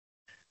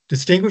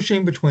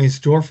Distinguishing between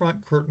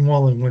storefront, curtain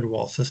wall, and window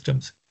wall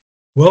systems.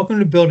 Welcome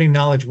to Building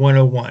Knowledge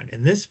 101.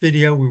 In this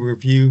video, we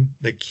review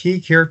the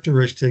key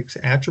characteristics,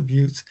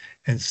 attributes,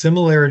 and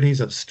similarities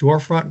of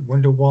storefront,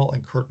 window wall,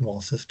 and curtain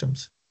wall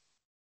systems.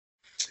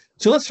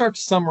 So let's start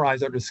to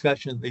summarize our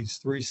discussion of these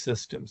three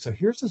systems. So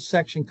here's a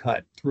section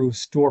cut through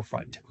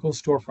storefront, typical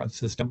storefront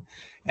system,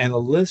 and a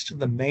list of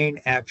the main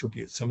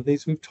attributes. Some of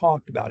these we've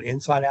talked about: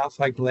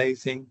 inside-outside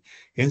glazing.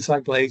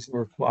 Inside glazing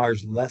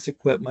requires less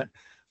equipment.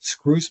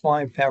 Screw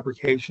spline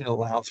fabrication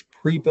allows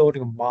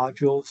pre-building of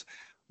modules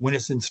when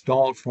it's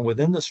installed from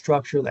within the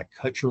structure. That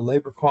cuts your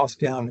labor costs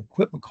down,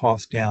 equipment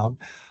costs down.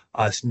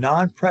 It's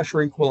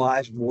non-pressure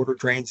equalized, water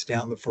drains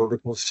down the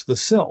verticals to the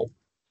sill.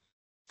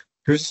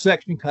 Here's a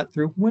section cut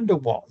through window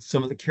walls,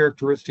 some of the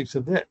characteristics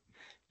of it.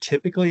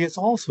 Typically, it's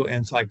also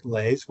inside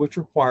glaze, which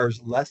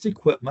requires less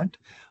equipment,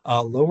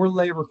 lower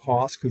labor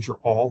costs because you're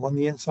all on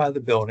the inside of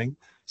the building.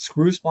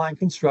 Screw spline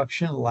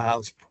construction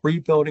allows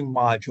pre-building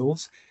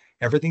modules.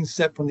 Everything's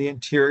set from the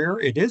interior.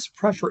 It is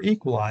pressure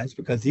equalized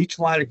because each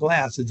line of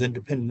glass is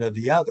independent of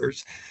the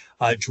others.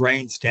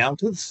 Drains down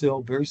to the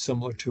sill, very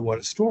similar to what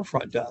a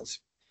storefront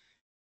does.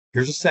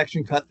 Here's a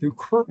section cut through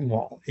curtain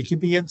wall. It can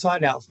be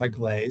inside-outside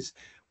glaze.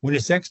 When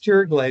it's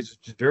exterior glaze,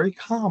 which is very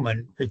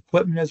common,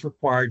 equipment is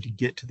required to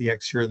get to the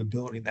exterior of the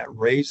building. That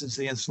raises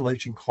the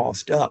installation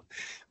cost up.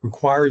 It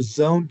requires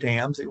zone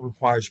dams. It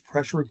requires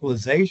pressure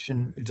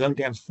equalization, zone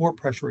dams for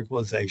pressure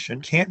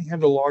equalization. Can't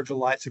handle larger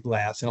lights of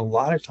glass, and a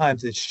lot of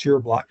times it's shear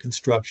block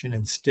construction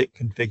and stick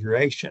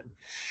configuration.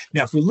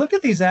 Now, if we look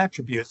at these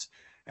attributes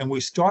and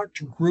we start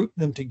to group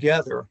them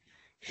together,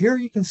 here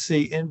you can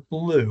see in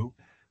blue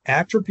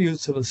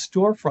attributes of a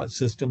storefront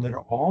system that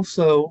are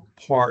also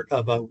part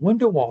of a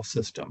window wall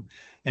system.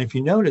 And if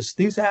you notice,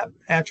 these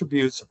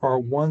attributes are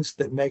ones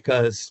that make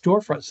a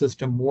storefront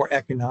system more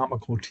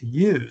economical to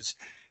use.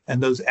 And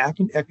those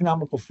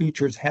economical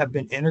features have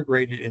been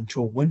integrated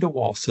into a window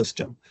wall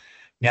system.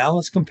 Now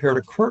let's compare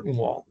to curtain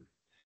wall.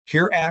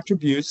 Here are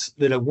attributes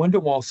that a window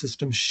wall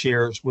system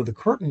shares with a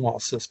curtain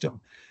wall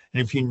system.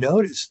 And if you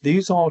notice,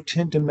 these all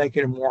tend to make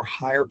it a more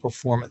higher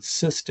performance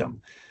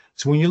system.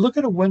 So when you look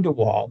at a window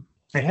wall,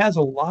 it has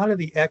a lot of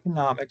the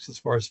economics as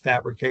far as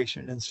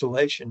fabrication and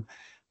installation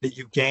that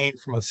you gain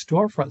from a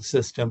storefront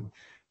system,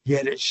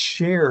 yet it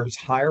shares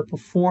higher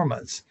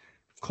performance,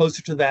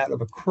 closer to that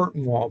of a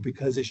curtain wall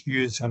because it's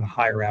used on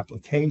higher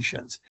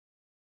applications.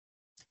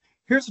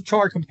 Here's a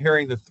chart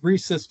comparing the three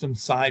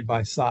systems side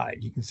by side.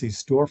 You can see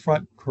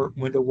storefront,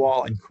 window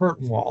wall, and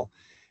curtain wall.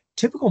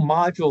 Typical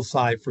module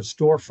size for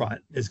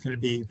storefront is going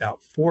to be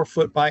about 4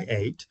 foot by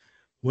 8.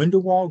 Window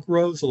wall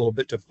grows a little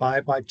bit to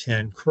 5 by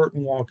 10.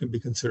 Curtain wall can be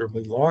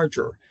considerably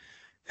larger.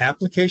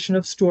 Application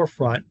of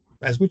storefront,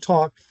 as we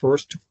talked,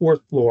 first to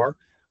fourth floor.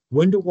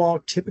 Window wall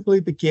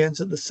typically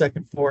begins at the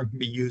second floor and can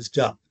be used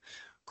up.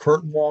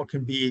 Curtain wall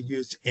can be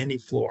used any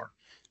floor.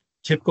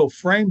 Typical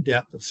frame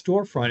depth of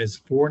storefront is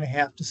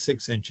 4.5 to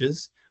 6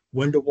 inches.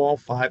 Window wall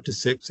 5 to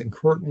 6, and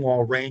curtain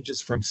wall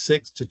ranges from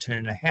 6 to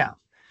 10.5.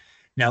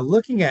 Now,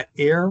 looking at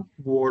air,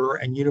 water,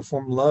 and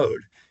uniform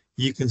load,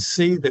 you can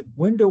see that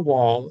window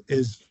wall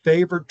is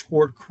favored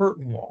toward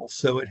curtain wall.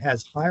 So it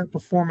has higher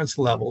performance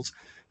levels,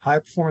 high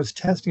performance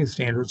testing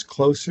standards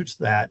closer to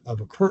that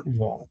of a curtain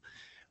wall.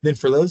 Then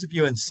for those of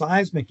you in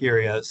seismic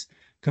areas,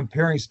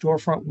 comparing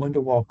storefront, window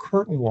wall,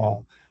 curtain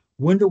wall,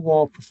 window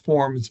wall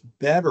performs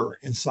better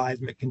in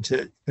seismic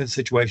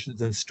situations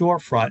than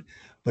storefront,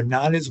 but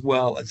not as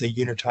well as a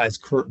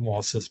unitized curtain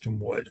wall system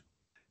would.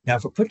 Now,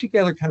 if I put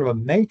together kind of a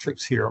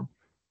matrix here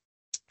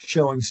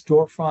showing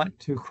storefront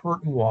to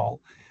curtain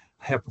wall,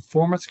 have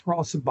performance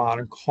across the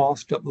bottom,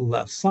 cost up the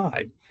left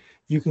side.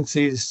 You can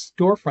see the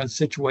storefront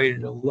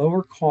situated at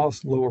lower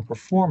cost, lower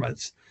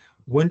performance.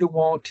 Window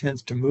wall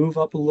tends to move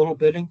up a little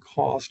bit in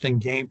cost and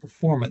gain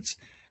performance.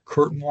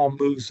 Curtain wall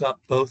moves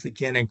up both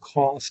again in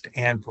cost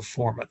and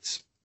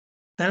performance.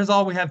 That is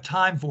all we have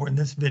time for in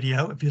this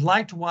video. If you'd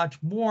like to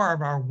watch more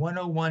of our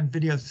 101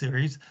 video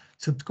series,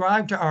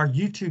 subscribe to our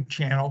YouTube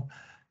channel,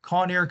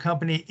 Kawneer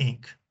Company,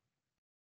 Inc.